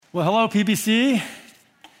Well, hello, PBC.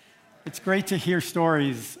 It's great to hear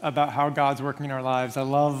stories about how God's working in our lives. I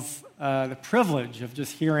love the privilege of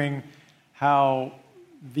just hearing how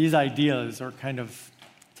these ideas are kind of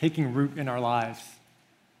taking root in our lives.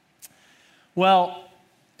 Well,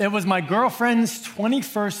 it was my girlfriend's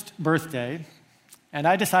 21st birthday, and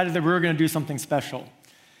I decided that we were going to do something special.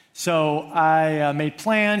 So I made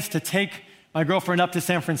plans to take my girlfriend up to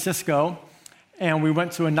San Francisco, and we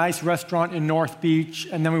went to a nice restaurant in North Beach,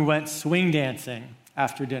 and then we went swing dancing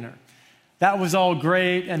after dinner. That was all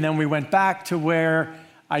great, and then we went back to where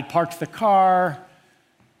I'd parked the car,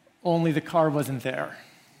 only the car wasn't there.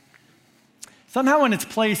 Somehow in its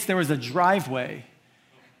place, there was a driveway,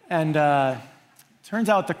 and turns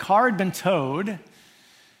out the car had been towed.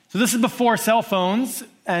 So this is before cell phones,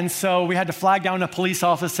 and so we had to flag down a police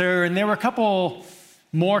officer, and there were a couple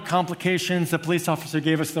more complications. The police officer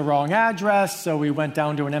gave us the wrong address, so we went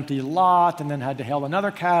down to an empty lot and then had to hail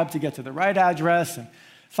another cab to get to the right address. And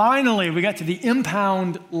finally, we got to the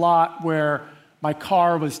impound lot where my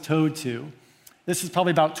car was towed to. This is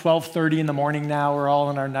probably about 12:30 in the morning now. We're all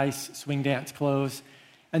in our nice swing dance clothes.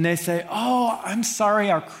 And they say, "Oh, I'm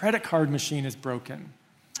sorry, our credit card machine is broken.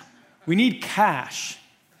 We need cash."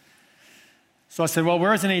 So I said, "Well,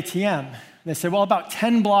 where's an ATM?" They said, "Well, about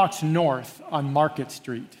 10 blocks north on Market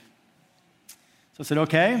Street." So I said,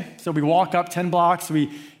 "Okay." So we walk up 10 blocks. We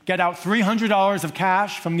get out $300 of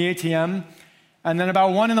cash from the ATM. And then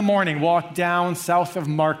about 1 in the morning, walk down south of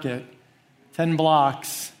Market, 10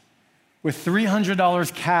 blocks, with $300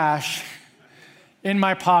 cash in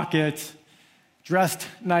my pocket, dressed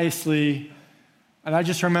nicely. And I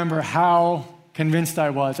just remember how convinced I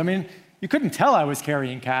was. I mean, you couldn't tell I was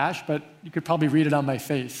carrying cash, but you could probably read it on my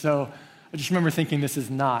face. So I just remember thinking, this is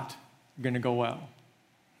not going to go well.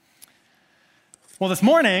 Well, this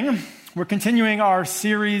morning, we're continuing our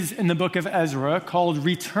series in the book of Ezra called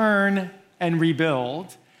Return and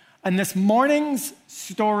Rebuild. And this morning's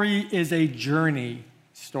story is a journey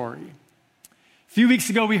story. A few weeks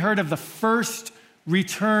ago, we heard of the first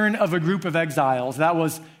return of a group of exiles. That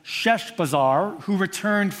was Sheshbazzar, who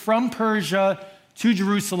returned from Persia to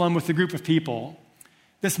Jerusalem with a group of people.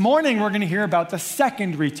 This morning, we're going to hear about the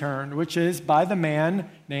second return, which is by the man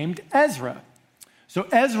named Ezra. So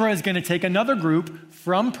Ezra is going to take another group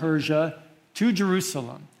from Persia to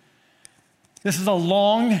Jerusalem. This is a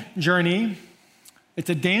long journey.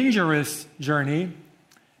 It's a dangerous journey.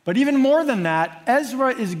 But even more than that,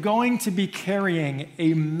 Ezra is going to be carrying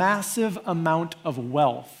a massive amount of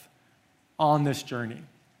wealth on this journey.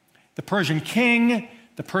 The Persian king,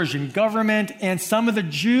 the Persian government, and some of the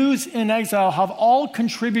Jews in exile have all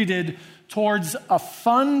contributed towards a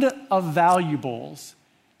fund of valuables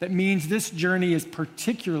that means this journey is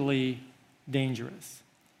particularly dangerous.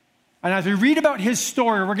 And as we read about his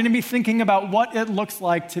story, we're going to be thinking about what it looks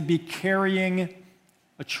like to be carrying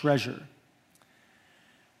a treasure.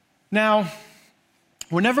 Now,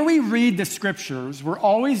 whenever we read the scriptures, we're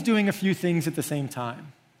always doing a few things at the same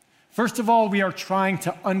time. First of all, we are trying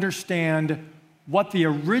to understand what the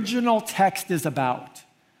original text is about,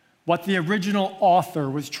 what the original author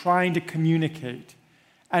was trying to communicate.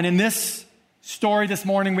 And in this story this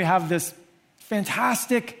morning, we have this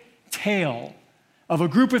fantastic tale of a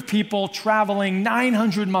group of people traveling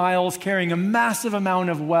 900 miles, carrying a massive amount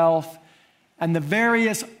of wealth, and the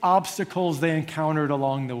various obstacles they encountered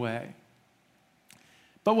along the way.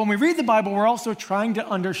 But when we read the Bible, we're also trying to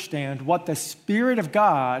understand what the Spirit of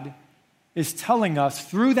God is telling us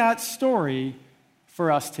through that story for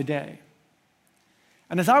us today.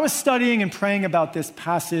 And as I was studying and praying about this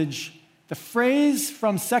passage, the phrase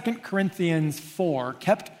from 2 Corinthians 4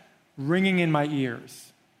 kept ringing in my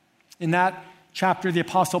ears. In that chapter, the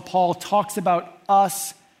Apostle Paul talks about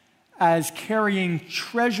us as carrying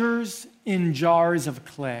treasures in jars of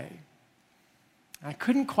clay. I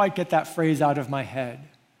couldn't quite get that phrase out of my head.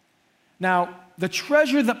 Now, the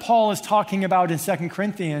treasure that Paul is talking about in 2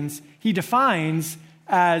 Corinthians, he defines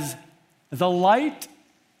as the light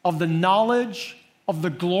of the knowledge of the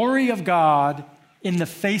glory of God in the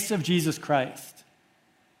face of Jesus Christ.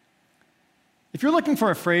 If you're looking for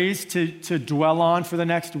a phrase to dwell on for the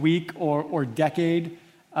next week or decade,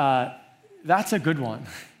 that's a good one.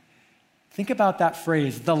 Think about that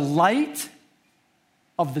phrase, the light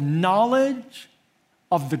of the knowledge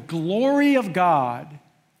of the glory of God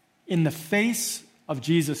in the face of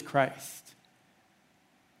Jesus Christ.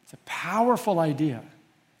 It's a powerful idea.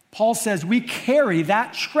 Paul says we carry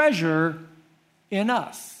that treasure in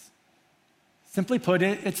us. Simply put,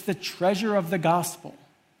 it's the treasure of the gospel.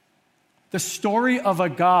 The story of a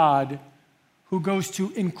God who goes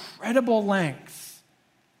to incredible lengths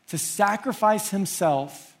to sacrifice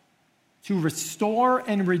himself to restore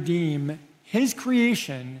and redeem his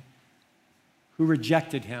creation who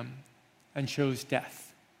rejected him and chose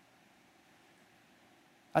death.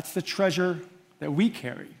 That's the treasure that we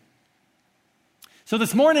carry. So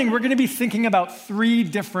this morning, we're going to be thinking about 3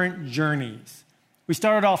 different journeys. We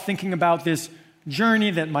started off thinking about this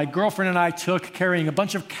journey that my girlfriend and I took carrying a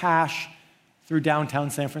bunch of cash through downtown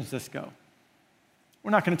San Francisco.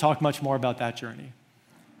 We're not going to talk much more about that journey.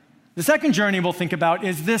 The second journey we'll think about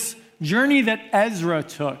is this journey that Ezra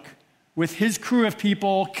took with his crew of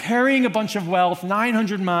people carrying a bunch of wealth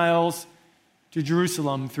 900 miles to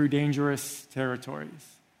Jerusalem through dangerous territories.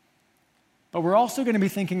 But we're also going to be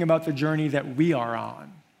thinking about the journey that we are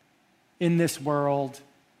on in this world,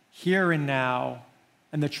 here and now,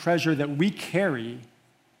 and the treasure that we carry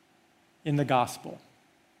in the gospel.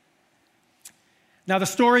 Now, the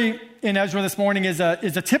story in Ezra this morning is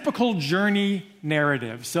a typical journey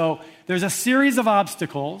narrative. So there's a series of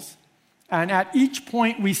obstacles, and at each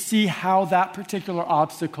point we see how that particular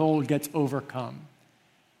obstacle gets overcome.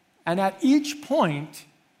 And at each point,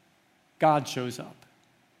 God shows up.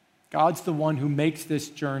 God's the one who makes this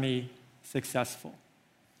journey successful.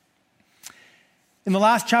 In the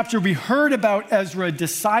last chapter, we heard about Ezra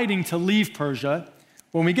deciding to leave Persia.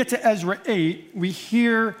 When we get to Ezra 8, we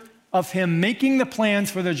hear of him making the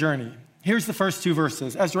plans for the journey. Here's the first 2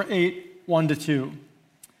 verses, Ezra 8, 1-2.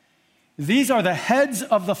 These are the heads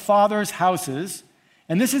of the fathers' houses,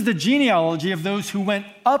 and this is the genealogy of those who went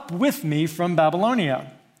up with me from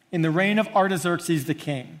Babylonia in the reign of Artaxerxes the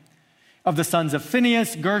king. Of the sons of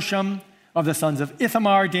Phinehas, Gershom. Of the sons of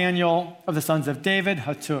Ithamar, Daniel. Of the sons of David,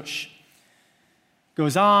 Hattush.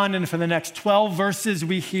 Goes on, and for the next 12 verses,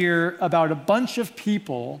 we hear about a bunch of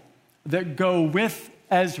people that go with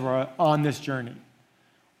Ezra on this journey.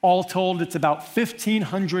 All told, it's about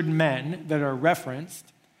 1,500 men that are referenced.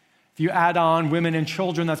 If you add on women and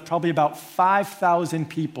children, that's probably about 5,000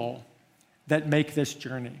 people that make this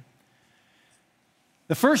journey.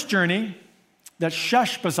 The first journey that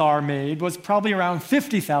Sheshbazzar made was probably around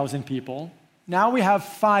 50,000 people. Now we have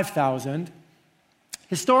 5,000.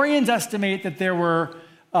 Historians estimate that there were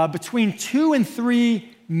between 2 and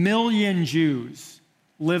 3 million Jews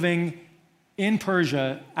living in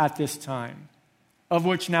Persia at this time, of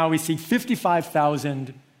which now we see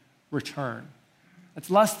 55,000 return. That's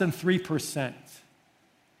less than 3%.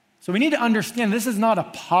 So we need to understand this is not a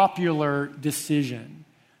popular decision.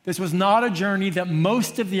 This was not a journey that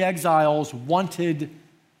most of the exiles wanted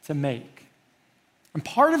to make. And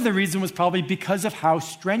part of the reason was probably because of how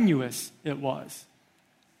strenuous it was.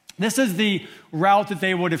 This is the route that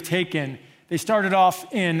they would have taken. They started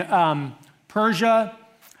off in Persia,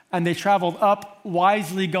 and they traveled up,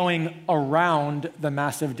 wisely going around the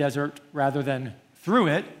massive desert rather than through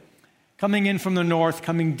it, coming in from the north,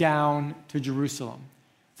 coming down to Jerusalem.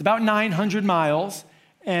 It's about 900 miles.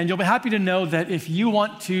 And you'll be happy to know that if you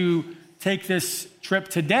want to take this trip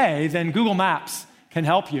today, then Google Maps can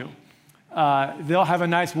help you. They'll have a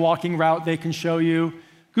nice walking route they can show you.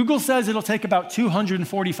 Google says it'll take about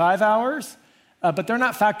 245 hours, but they're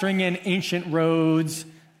not factoring in ancient roads,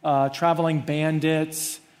 traveling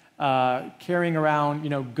bandits, carrying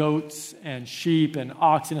around, goats and sheep and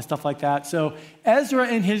oxen and stuff like that. So Ezra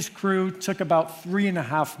and his crew took about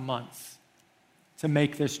 3.5 months to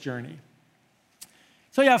make this journey.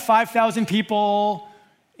 So you have 5,000 people,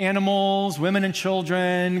 animals, women and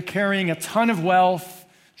children, carrying a ton of wealth,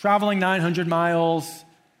 traveling 900 miles.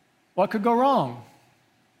 What could go wrong?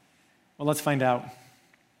 Well, let's find out.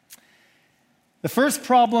 The first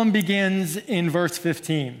problem begins in verse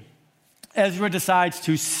 15. Ezra decides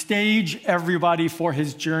to stage everybody for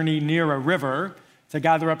his journey near a river to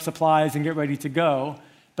gather up supplies and get ready to go.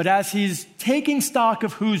 But as he's taking stock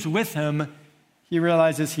of who's with him, he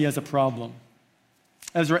realizes he has a problem.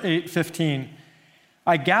 Ezra 8:15.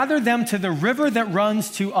 I gathered them to the river that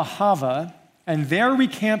runs to Ahava, and there we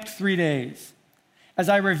camped 3 days. As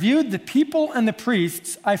I reviewed the people and the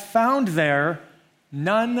priests, I found there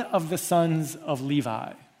none of the sons of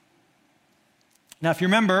Levi. Now, if you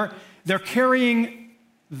remember, they're carrying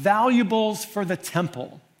valuables for the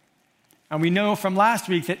temple. And we know from last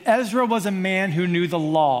week that Ezra was a man who knew the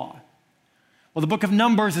law. Well, the book of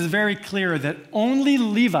Numbers is very clear that only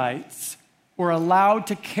Levites were allowed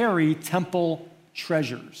to carry temple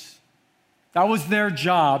treasures. That was their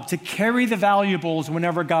job, to carry the valuables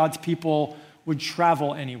whenever God's people would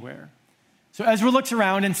travel anywhere. So Ezra looks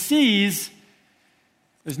around and sees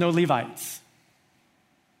there's no Levites.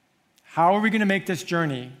 How are we going to make this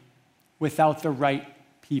journey without the right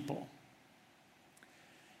people?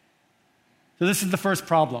 So this is the first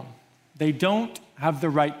problem. They don't have the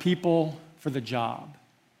right people for the job.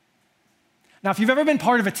 Now, if you've ever been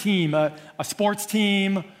part of a team, a sports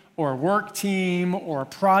team or a work team or a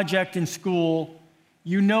project in school,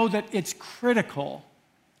 you know that it's critical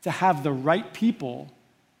to have the right people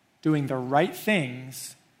doing the right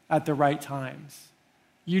things at the right times.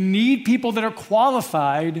 You need people that are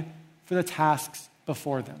qualified for the tasks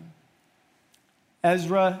before them.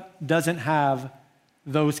 Ezra doesn't have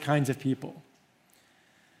those kinds of people.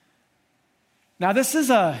 Now, this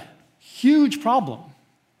is a huge problem.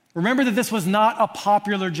 Remember that this was not a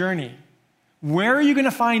popular journey. Where are you going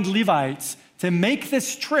to find Levites to make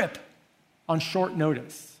this trip on short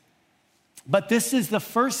notice? But this is the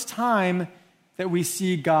first time that we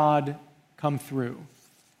see God come through.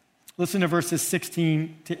 Listen to verses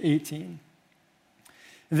 16 to 18.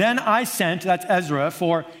 Then I sent, that's Ezra,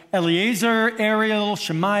 for Eleazar, Ariel,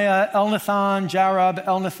 Shemaiah, Elnathan, Jarab,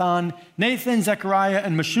 Elnathan, Nathan, Zechariah,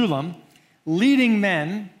 and Meshullam, leading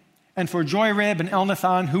men, and for Joyrib and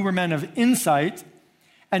Elnathan, who were men of insight,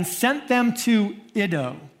 and sent them to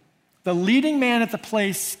Iddo, the leading man at the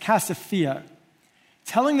place Casiphia,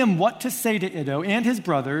 telling them what to say to Iddo and his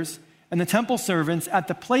brothers and the temple servants at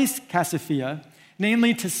the place Casiphia,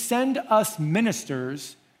 namely to send us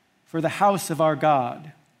ministers for the house of our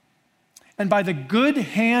God. And by the good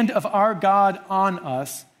hand of our God on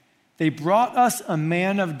us, they brought us a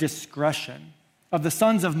man of discretion, of the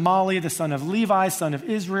sons of Mali, the son of Levi, son of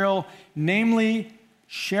Israel, namely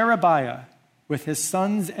Sherebiah, with his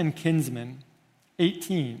sons and kinsmen,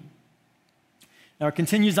 18. Now it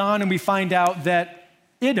continues on, and we find out that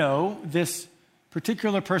Iddo, this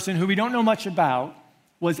particular person who we don't know much about,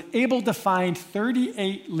 was able to find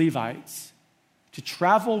 38 Levites to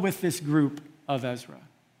travel with this group of Ezra.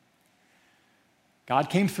 God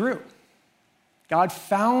came through. God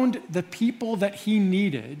found the people that he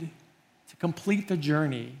needed to complete the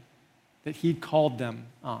journey that he'd called them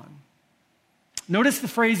on. Notice the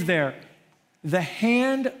phrase there, the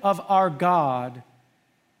hand of our God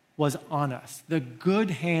was on us, the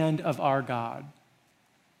good hand of our God.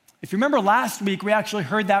 If you remember last week, we actually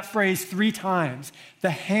heard that phrase 3 times.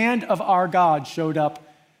 The hand of our God showed up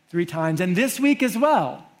 3 times, and this week as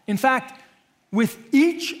well. In fact, with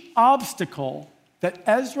each obstacle that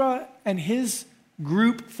Ezra and his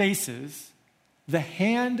group faces, the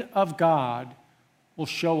hand of God will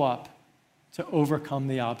show up to overcome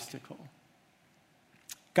the obstacle.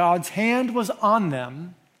 God's hand was on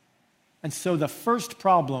them, and so the first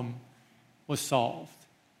problem was solved.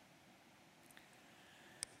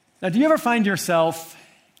 Now, do you ever find yourself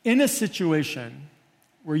in a situation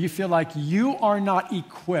where you feel like you are not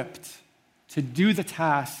equipped to do the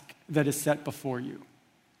task that is set before you?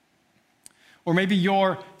 Or maybe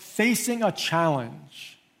you're facing a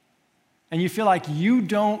challenge and you feel like you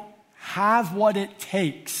don't have what it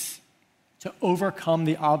takes to overcome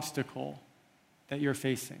the obstacle that you're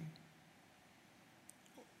facing.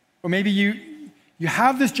 Or maybe you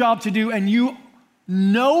have this job to do and you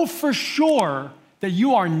know for sure that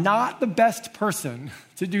you are not the best person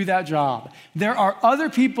to do that job. There are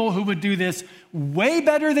other people who would do this way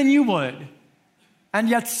better than you would, and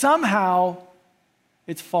yet somehow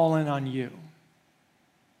it's fallen on you.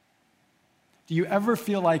 Do you ever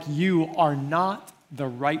feel like you are not the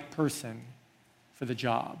right person for the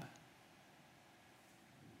job?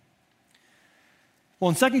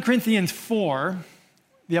 Well, in 2 Corinthians 4,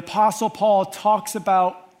 the Apostle Paul talks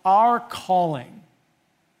about our calling.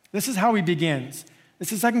 This is how he begins.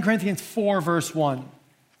 This is 2 Corinthians 4, verse 1.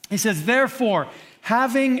 He says, therefore,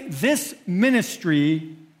 having this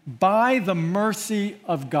ministry by the mercy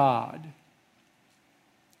of God.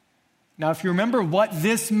 Now, if you remember what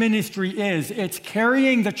this ministry is, it's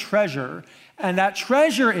carrying the treasure, and that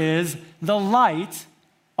treasure is the light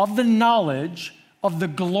of the knowledge of the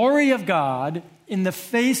glory of God in the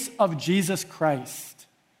face of Jesus Christ.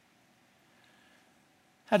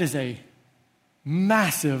 That is a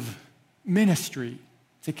massive ministry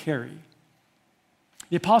to carry.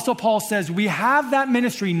 The Apostle Paul says we have that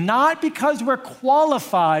ministry not because we're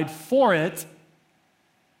qualified for it,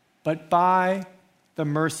 but by the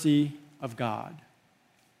mercy of God.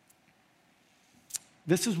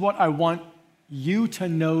 This is what I want you to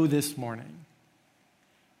know this morning.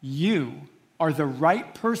 You are the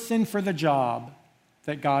right person for the job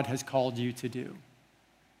that God has called you to do.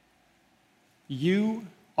 You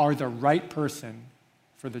are the right person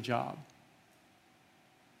for the job.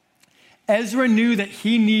 Ezra knew that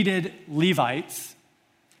he needed Levites,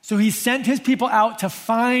 so he sent his people out to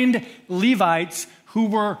find Levites who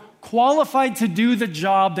were qualified to do the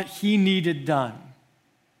job that he needed done.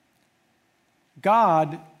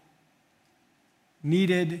 God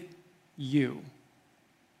needed you.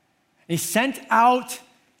 He sent out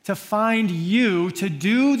to find you to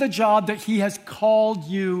do the job that he has called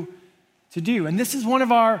you to do. And this is one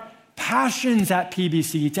of our passions at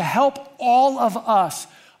PBC, to help all of us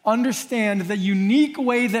understand the unique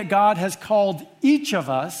way that God has called each of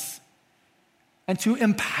us, and to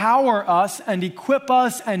empower us and equip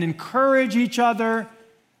us and encourage each other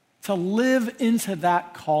to live into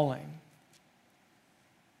that calling.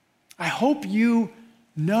 I hope you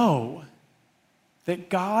know that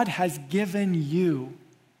God has given you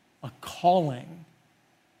a calling,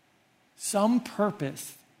 some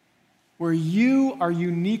purpose where you are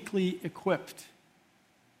uniquely equipped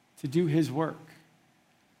to do his work.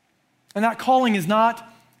 And that calling is not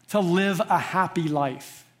to live a happy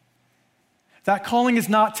life. That calling is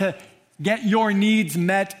not to get your needs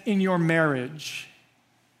met in your marriage,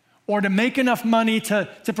 or to make enough money to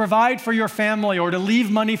provide for your family, or to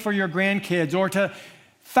leave money for your grandkids, or to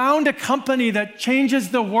found a company that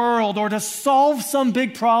changes the world, or to solve some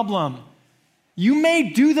big problem. You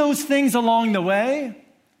may do those things along the way,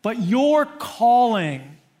 but your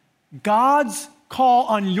calling, God's call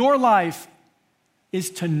on your life, is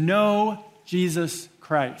to know Jesus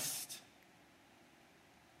Christ.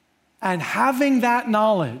 And having that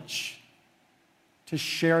knowledge, to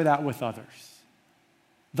share that with others.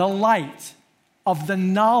 The light of the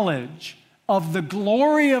knowledge of the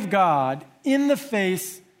glory of God in the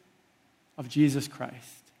face of Jesus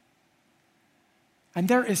Christ. And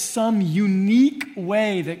there is some unique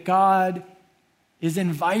way that God is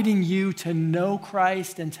inviting you to know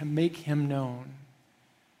Christ and to make him known.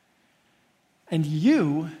 And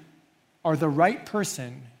you are the right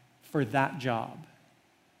person for that job.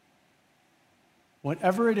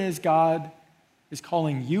 Whatever it is God is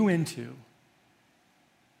calling you into,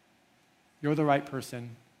 you're the right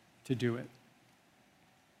person to do it.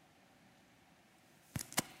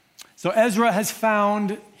 So Ezra has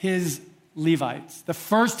found his Levites. The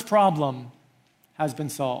first problem has been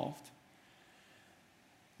solved.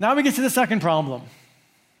 Now we get to the second problem.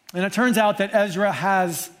 And it turns out that Ezra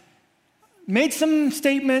has made some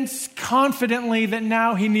statements confidently that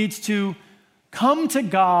now he needs to come to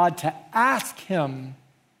God to ask him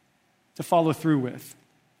to follow through with.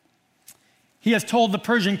 He has told the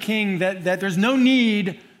Persian king that there's no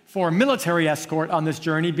need for a military escort on this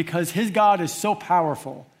journey because his God is so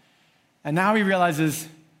powerful. And now he realizes,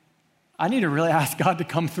 I need to really ask God to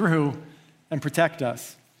come through and protect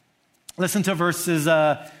us. Listen to verses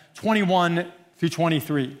 21 through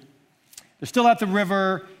 23. They're still at the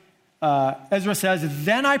river. Ezra says,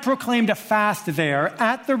 "Then I proclaimed a fast there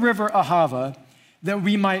at the river Ahava, that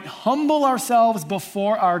we might humble ourselves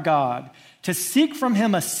before our God, to seek from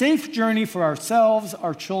him a safe journey for ourselves,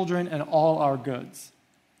 our children, and all our goods.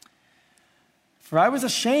 For I was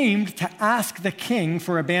ashamed to ask the king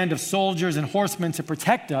for a band of soldiers and horsemen to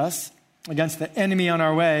protect us against the enemy on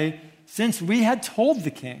our way, since we had told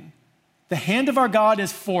the king, the hand of our God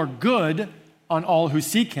is for good on all who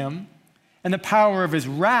seek him, and the power of his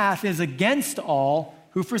wrath is against all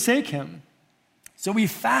who forsake him. So we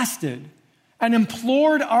fasted and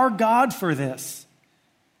implored our God for this,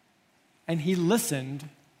 and he listened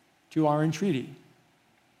to our entreaty."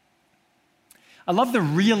 I love the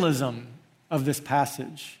realism of this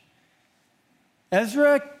passage.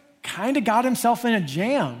 Ezra kind of got himself in a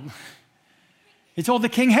jam. He told the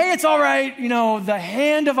king, hey, it's all right. The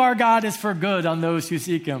hand of our God is for good on those who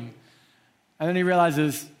seek him. And then he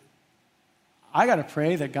realizes, I got to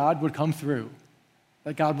pray that God would come through,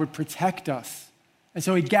 that God would protect us. And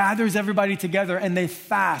so he gathers everybody together and they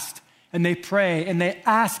fast and they pray and they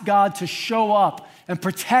ask God to show up and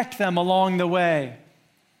protect them along the way.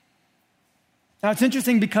 Now it's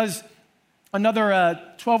interesting because another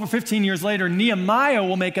 12 or 15 years later, Nehemiah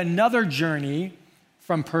will make another journey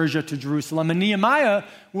from Persia to Jerusalem, and Nehemiah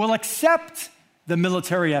will accept the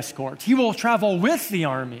military escort. He will travel with the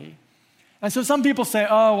army. And so some people say,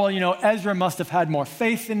 Ezra must have had more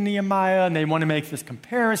faith in Nehemiah, and they want to make this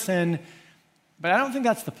comparison. But I don't think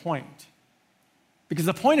that's the point. Because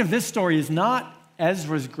the point of this story is not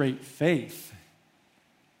Ezra's great faith.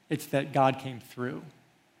 It's that God came through.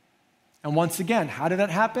 And once again, how did that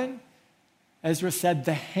happen? Ezra said,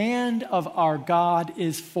 the hand of our God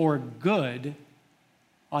is for good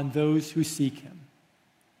on those who seek him.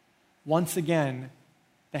 Once again,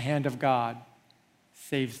 the hand of God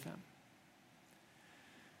saves them.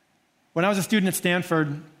 When I was a student at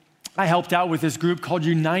Stanford, I helped out with this group called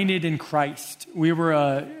United in Christ. We were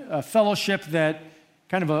a fellowship that,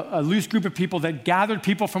 kind of a loose group of people that gathered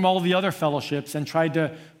people from all the other fellowships and tried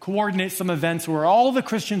to coordinate some events where all the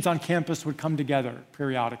Christians on campus would come together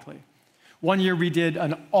periodically. One year we did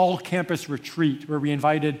an all-campus retreat where we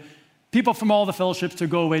invited people from all the fellowships to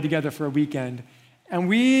go away together for a weekend. And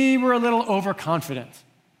we were a little overconfident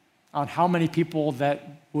on how many people that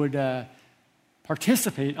would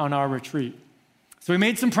participate on our retreat. So we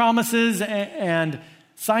made some promises and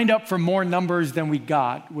signed up for more numbers than we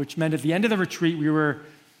got, which meant at the end of the retreat, we were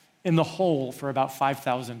in the hole for about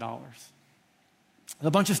 $5,000.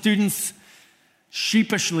 A bunch of students,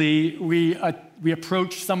 sheepishly, we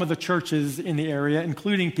approached some of the churches in the area,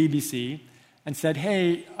 including PBC, and said,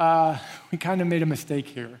 hey, we kind of made a mistake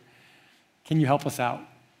here. Can you help us out?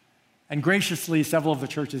 And graciously, several of the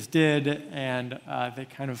churches did, and they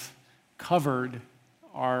kind of covered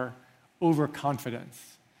our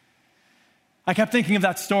overconfidence. I kept thinking of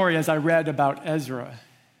that story as I read about Ezra,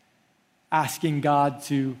 asking God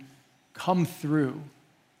to come through,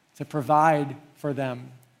 to provide for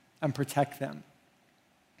them and protect them.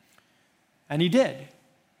 And he did.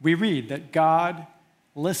 We read that God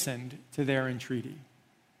listened to their entreaty.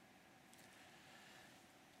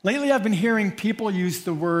 Lately, I've been hearing people use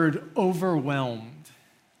the word overwhelmed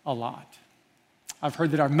a lot. I've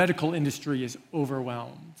heard that our medical industry is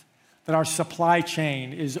overwhelmed, that our supply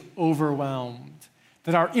chain is overwhelmed,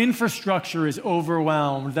 that our infrastructure is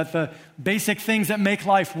overwhelmed, that the basic things that make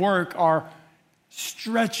life work are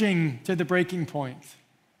stretching to the breaking point.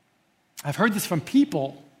 I've heard this from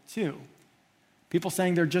people, too. People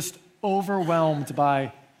saying they're just overwhelmed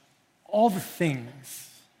by all the things.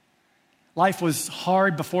 Life was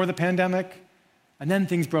hard before the pandemic, and then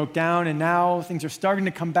things broke down, and now things are starting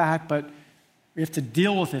to come back, but we have to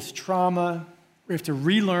deal with this trauma. We have to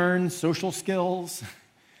relearn social skills.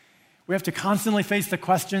 We have to constantly face the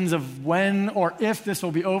questions of when or if this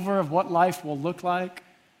will be over, of what life will look like.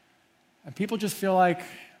 And people just feel like,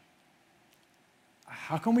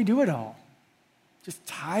 how can we do it all? Just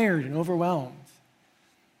tired and overwhelmed.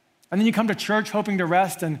 And then you come to church hoping to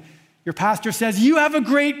rest, and your pastor says, you have a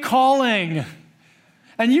great calling,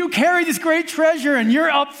 and you carry this great treasure, and you're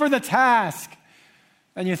up for the task.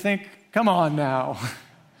 And you think, come on now.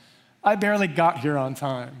 I barely got here on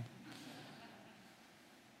time.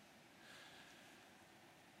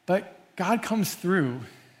 But God comes through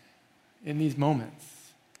in these moments.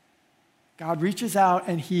 God reaches out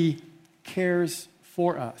and he cares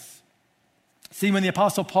for us. See, when the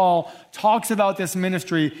Apostle Paul talks about this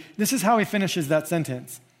ministry, this is how he finishes that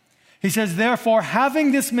sentence. He says, therefore,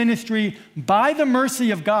 having this ministry by the mercy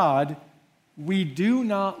of God, we do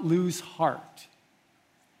not lose heart.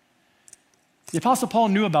 The Apostle Paul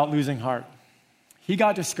knew about losing heart. He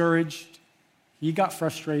got discouraged. He got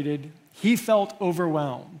frustrated. He felt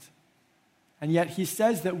overwhelmed. And yet he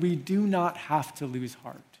says that we do not have to lose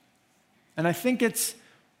heart. And I think it's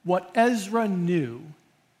what Ezra knew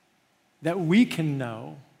that we can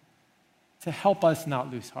know to help us not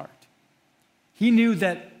lose heart. He knew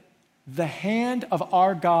that the hand of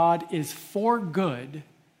our God is for good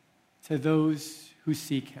to those who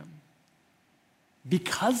seek him.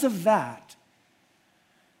 Because of that,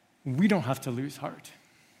 we don't have to lose heart.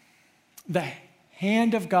 The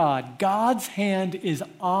hand of God, God's hand is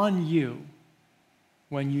on you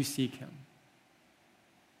when you seek him.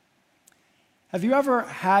 Have you ever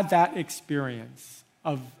had that experience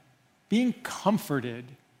of being comforted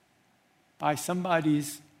by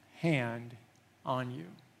somebody's hand on you?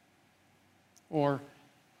 Or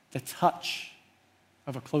the touch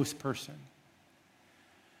of a close person?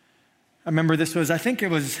 I remember I think it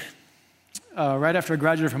was right after I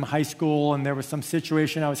graduated from high school, and there was some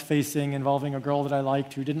situation I was facing involving a girl that I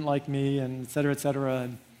liked who didn't like me, and et cetera, et cetera.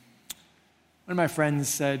 And one of my friends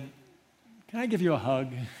said, can I give you a hug?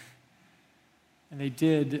 And they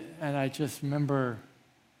did, and I just remember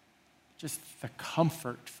just the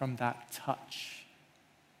comfort from that touch.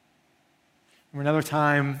 And another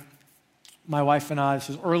time, my wife and I, this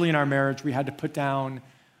was early in our marriage, we had to put down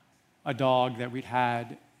a dog that we'd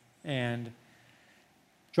had, and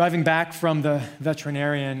driving back from the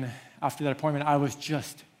veterinarian after that appointment, I was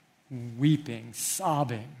just weeping,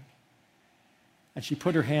 sobbing. And she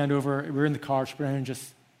put her hand over, we were in the car, she put her hand and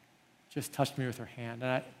just touched me with her hand.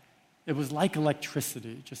 And it was like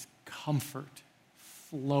electricity, just comfort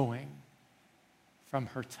flowing from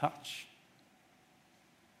her touch.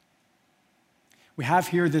 We have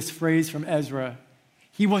here this phrase from Ezra.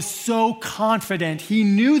 He was so confident. He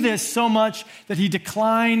knew this so much that he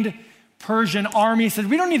declined Persian army. He said,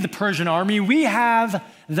 we don't need the Persian army. We have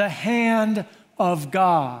the hand of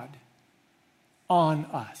God on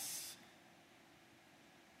us.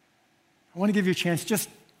 I want to give you a chance, just,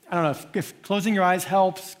 I don't know, if closing your eyes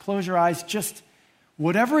helps, close your eyes, just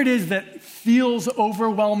whatever it is that feels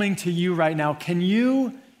overwhelming to you right now, can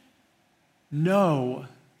you know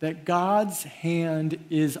that God's hand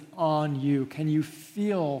is on you? Can you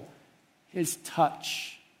feel his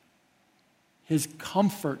touch, his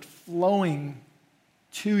comfort flowing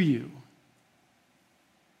to you.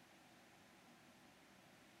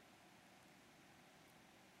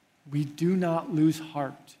 We do not lose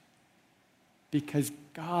heart because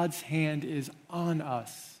God's hand is on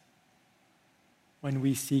us when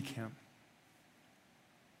we seek him.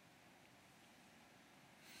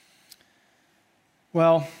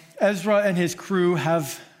 Well, Ezra and his crew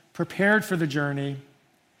have prepared for the journey.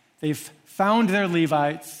 They've found their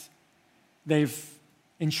Levites. They've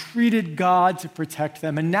entreated God to protect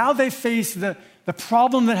them. And now they face the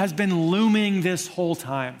problem that has been looming this whole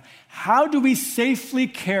time. How do we safely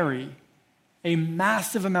carry a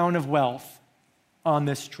massive amount of wealth on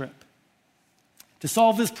this trip? To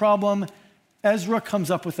solve this problem, Ezra comes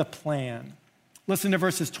up with a plan. Listen to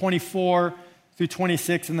verses 24 through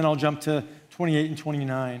 26, and then I'll jump to 28 and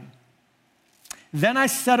 29. Then I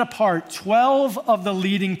set apart 12 of the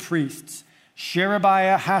leading priests,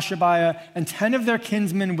 Sherebiah, Hashabiah, and 10 of their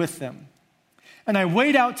kinsmen with them. And I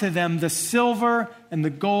weighed out to them the silver and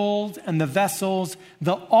the gold and the vessels,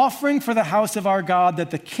 the offering for the house of our God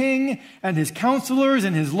that the king and his counselors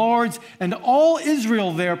and his lords and all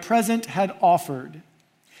Israel there present had offered.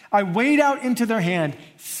 I weighed out into their hand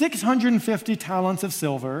 650 talents of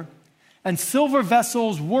silver and silver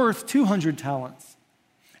vessels worth 200 talents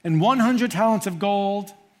and 100 talents of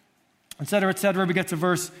gold, et cetera, et cetera. We get to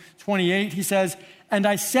verse 28. He says, and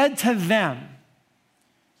I said to them,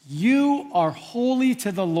 you are holy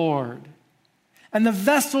to the Lord, and the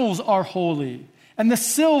vessels are holy, and the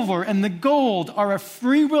silver and the gold are a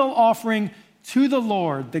freewill offering to the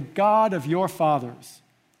Lord, the God of your fathers.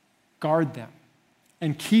 Guard them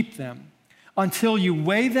and keep them until you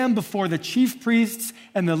weigh them before the chief priests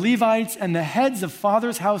and the Levites and the heads of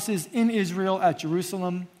fathers' houses in Israel at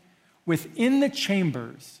Jerusalem, within the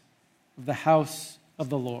chambers of the house of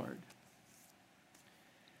the Lord.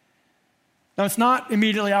 Now, it's not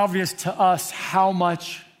immediately obvious to us how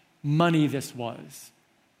much money this was.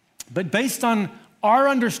 But based on our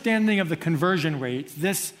understanding of the conversion rates,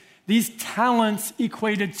 these talents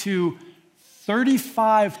equated to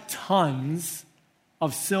 35 tons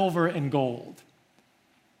of silver and gold.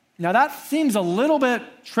 Now, that seems a little bit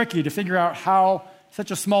tricky to figure out how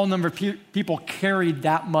such a small number of people carried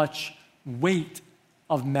that much weight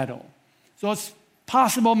of metal. So it's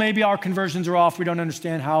possible maybe our conversions are off. We don't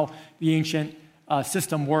understand how the ancient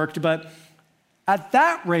system worked. But at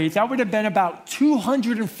that rate, that would have been about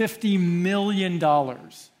 $250 million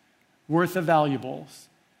worth of valuables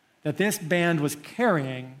that this band was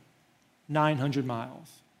carrying 900 miles.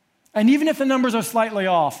 And even if the numbers are slightly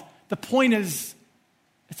off, the point is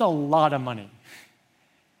it's a lot of money.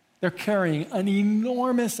 They're carrying an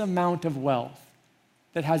enormous amount of wealth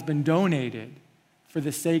that has been donated for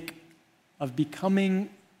the sake of becoming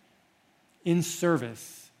in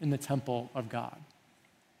service in the temple of God.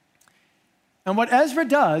 And what Ezra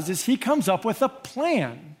does is he comes up with a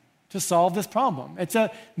plan to solve this problem. It's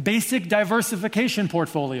a basic diversification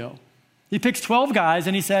portfolio. He picks 12 guys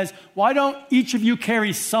and he says, why don't each of you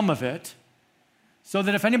carry some of it so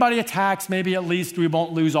that if anybody attacks, maybe at least we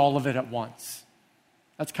won't lose all of it at once.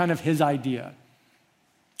 That's kind of his idea.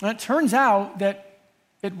 And it turns out that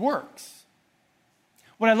it works.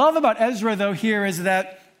 What I love about Ezra, though, here is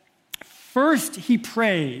that first he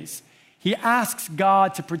prays. He asks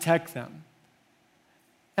God to protect them.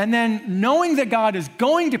 And then knowing that God is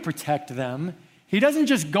going to protect them, he doesn't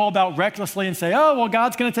just go about recklessly and say, oh, well,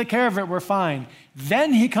 God's going to take care of it, we're fine.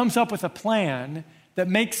 Then he comes up with a plan that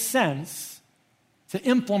makes sense to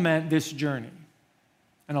implement this journey.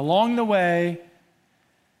 And along the way,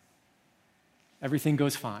 everything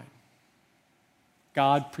goes fine.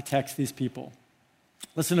 God protects these people.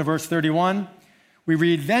 Listen to verse 31. We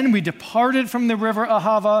read, then we departed from the river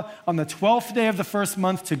Ahava on the 12th day of the first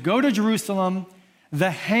month to go to Jerusalem.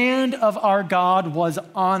 The hand of our God was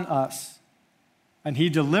on us, and he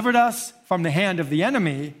delivered us from the hand of the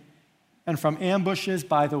enemy and from ambushes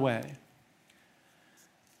by the way.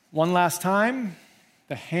 One last time,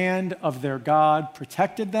 the hand of their God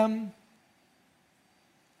protected them,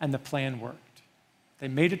 and the plan worked. They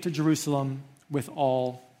made it to Jerusalem with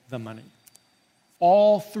all the money.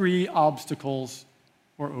 All three obstacles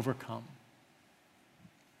were overcome.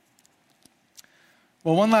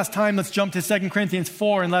 Well, one last time, let's jump to 2 Corinthians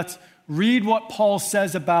 4 and let's read what Paul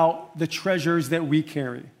says about the treasures that we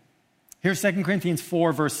carry. Here's 2 Corinthians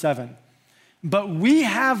 4, verse 7. But we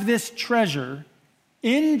have this treasure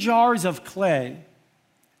in jars of clay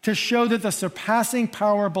to show that the surpassing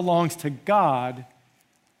power belongs to God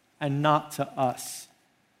and not to us.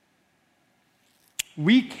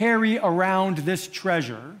 We carry around this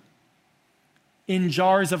treasure in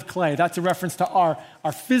jars of clay. That's a reference to our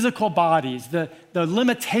physical bodies, the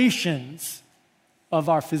limitations of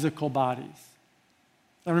our physical bodies.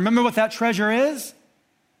 And remember what that treasure is?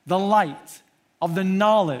 The light of the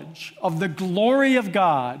knowledge of the glory of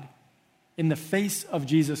God in the face of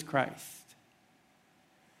Jesus Christ.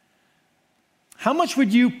 How much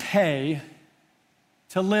would you pay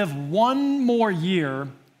to live one more year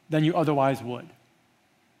than you otherwise would?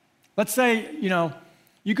 Let's say,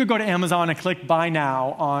 you could go to Amazon and click buy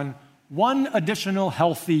now on one additional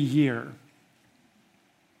healthy year.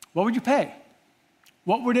 What would you pay?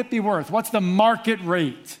 What would it be worth? What's the market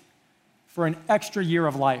rate for an extra year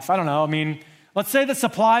of life? I don't know. Let's say the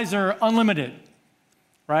supplies are unlimited,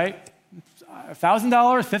 right? $1,000,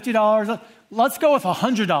 $50. Let's go with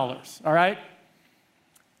 $100, all right?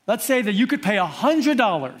 Let's say that you could pay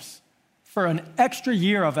 $100 for an extra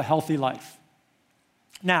year of a healthy life.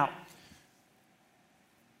 Now,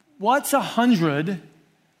 what's 100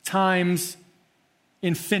 times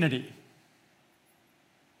infinity?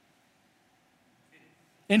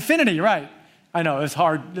 Infinity, right. I know, it's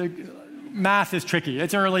hard. Math is tricky.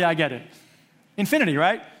 It's early, I get it. Infinity,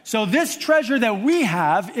 right? So this treasure that we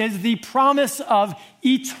have is the promise of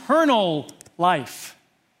eternal life.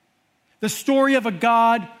 The story of a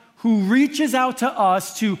God who reaches out to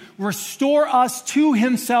us to restore us to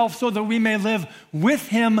himself so that we may live with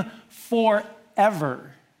him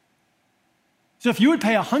forever. So if you would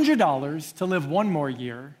pay $100 to live one more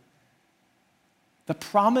year, the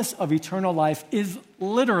promise of eternal life is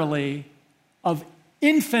literally of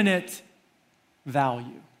infinite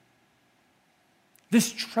value.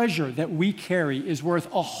 This treasure that we carry is worth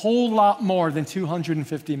a whole lot more than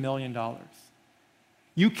 $250 million.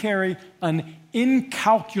 You carry an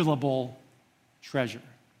incalculable treasure.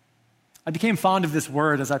 I became fond of this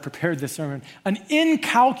word as I prepared this sermon. An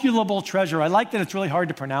incalculable treasure. I like that it's really hard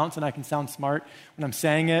to pronounce and I can sound smart when I'm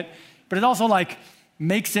saying it, but it also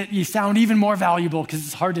makes you sound even more valuable because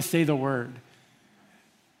it's hard to say the word.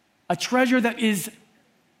 A treasure that is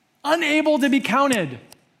unable to be counted.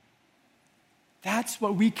 That's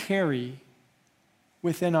what we carry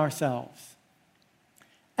within ourselves.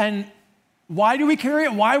 And why do we carry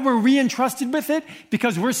it? Why were we entrusted with it?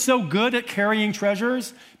 Because we're so good at carrying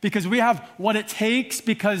treasures? Because we have what it takes?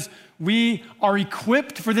 Because we are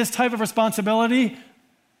equipped for this type of responsibility?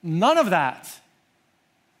 None of that.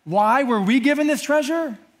 Why were we given this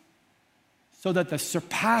treasure? So that the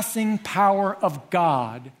surpassing power of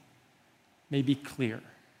God may be clear.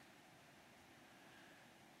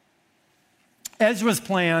 Ezra's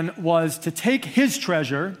plan was to take his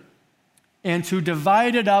treasure and to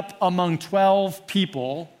divide it up among 12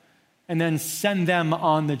 people and then send them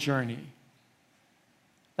on the journey.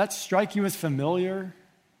 That strike you as familiar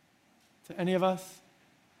to any of us?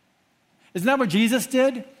 Isn't that what Jesus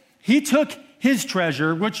did? He took his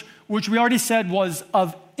treasure, which we already said was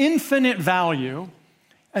of infinite value,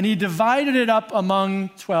 and he divided it up among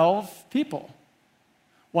 12 people.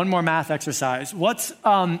 One more math exercise. What's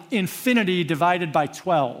infinity divided by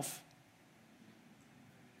 12?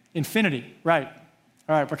 Infinity, right.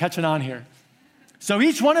 All right, we're catching on here. So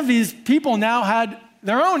each one of these people now had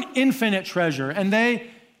their own infinite treasure, and they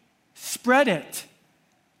spread it.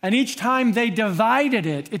 And each time they divided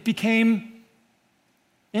it, it became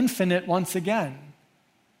infinite once again.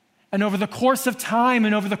 And over the course of time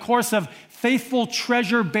and over the course of faithful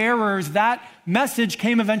treasure bearers, that message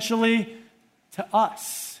came eventually to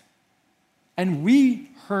us. And we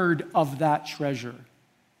heard of that treasure.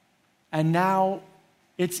 And now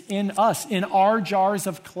it's in us, in our jars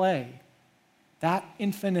of clay, that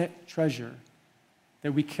infinite treasure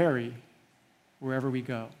that we carry wherever we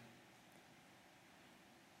go.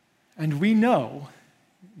 And we know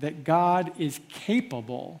that God is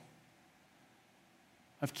capable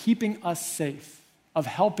of keeping us safe, of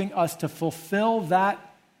helping us to fulfill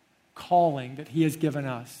that calling that he has given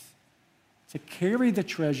us, to carry the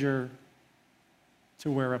treasure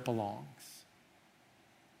to where it belongs.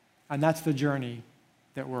 And that's the journey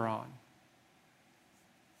that we're on.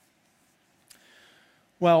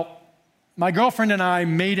 Well, my girlfriend and I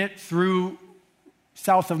made it through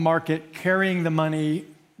south of Market carrying the money.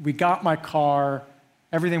 We got my car.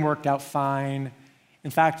 Everything worked out fine.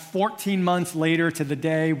 In fact, 14 months later to the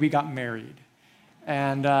day, we got married.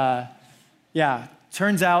 And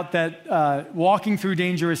turns out that walking through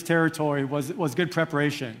dangerous territory was good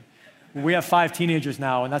preparation. We have 5 teenagers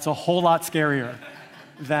now, and that's a whole lot scarier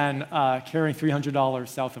than carrying $300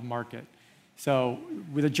 south of Market. So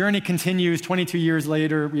the journey continues. 22 years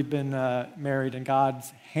later, we've been married, and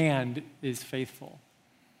God's hand is faithful.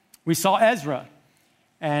 We saw Ezra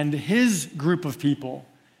and his group of people.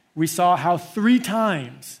 We saw how 3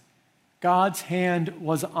 times God's hand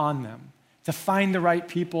was on them to find the right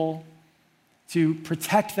people, to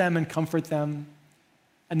protect them and comfort them,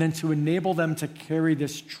 and then to enable them to carry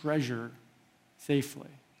this treasure safely.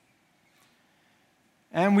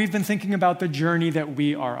 And we've been thinking about the journey that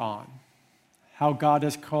we are on, how God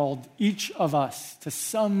has called each of us to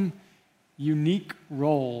some unique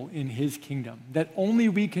role in his kingdom that only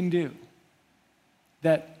we can do,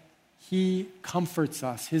 that he comforts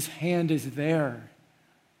us. His hand is there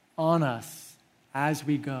on us as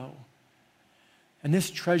we go. And this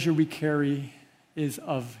treasure we carry is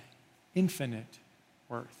of infinite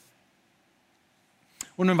worth. I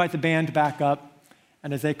want to invite the band back up,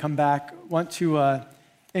 and as they come back, I want to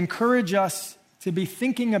encourage us to be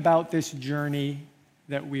thinking about this journey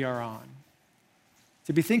that we are on,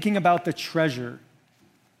 to be thinking about the treasure.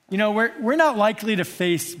 You know, we're not likely to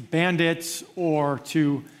face bandits or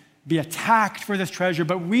to be attacked for this treasure,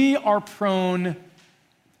 but we are prone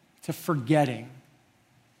to forgetting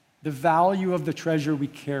the value of the treasure we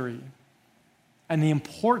carry and the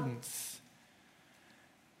importance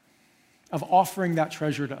of offering that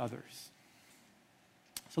treasure to others.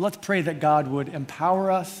 So let's pray that God would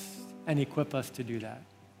empower us and equip us to do that.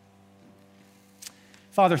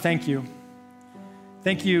 Father, thank you.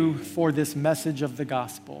 Thank you for this message of the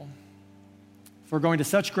gospel, for going to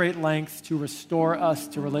such great lengths to restore us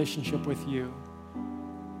to relationship with you,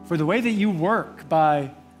 for the way that you work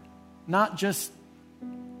by not just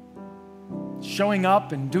showing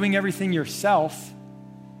up and doing everything yourself,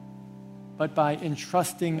 but by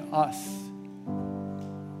entrusting us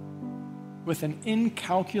with an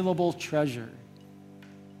incalculable treasure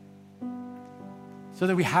so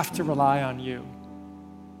that we have to rely on you.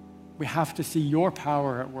 We have to see your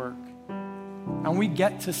power at work, and we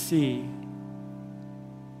get to see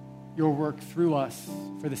your work through us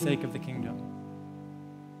for the sake of the kingdom.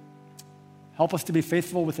 Help us to be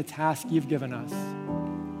faithful with the task you've given us,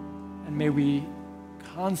 and may we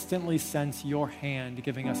constantly sense your hand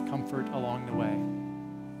giving us comfort along the way.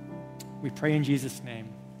 We pray in Jesus' name.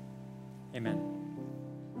 Amen.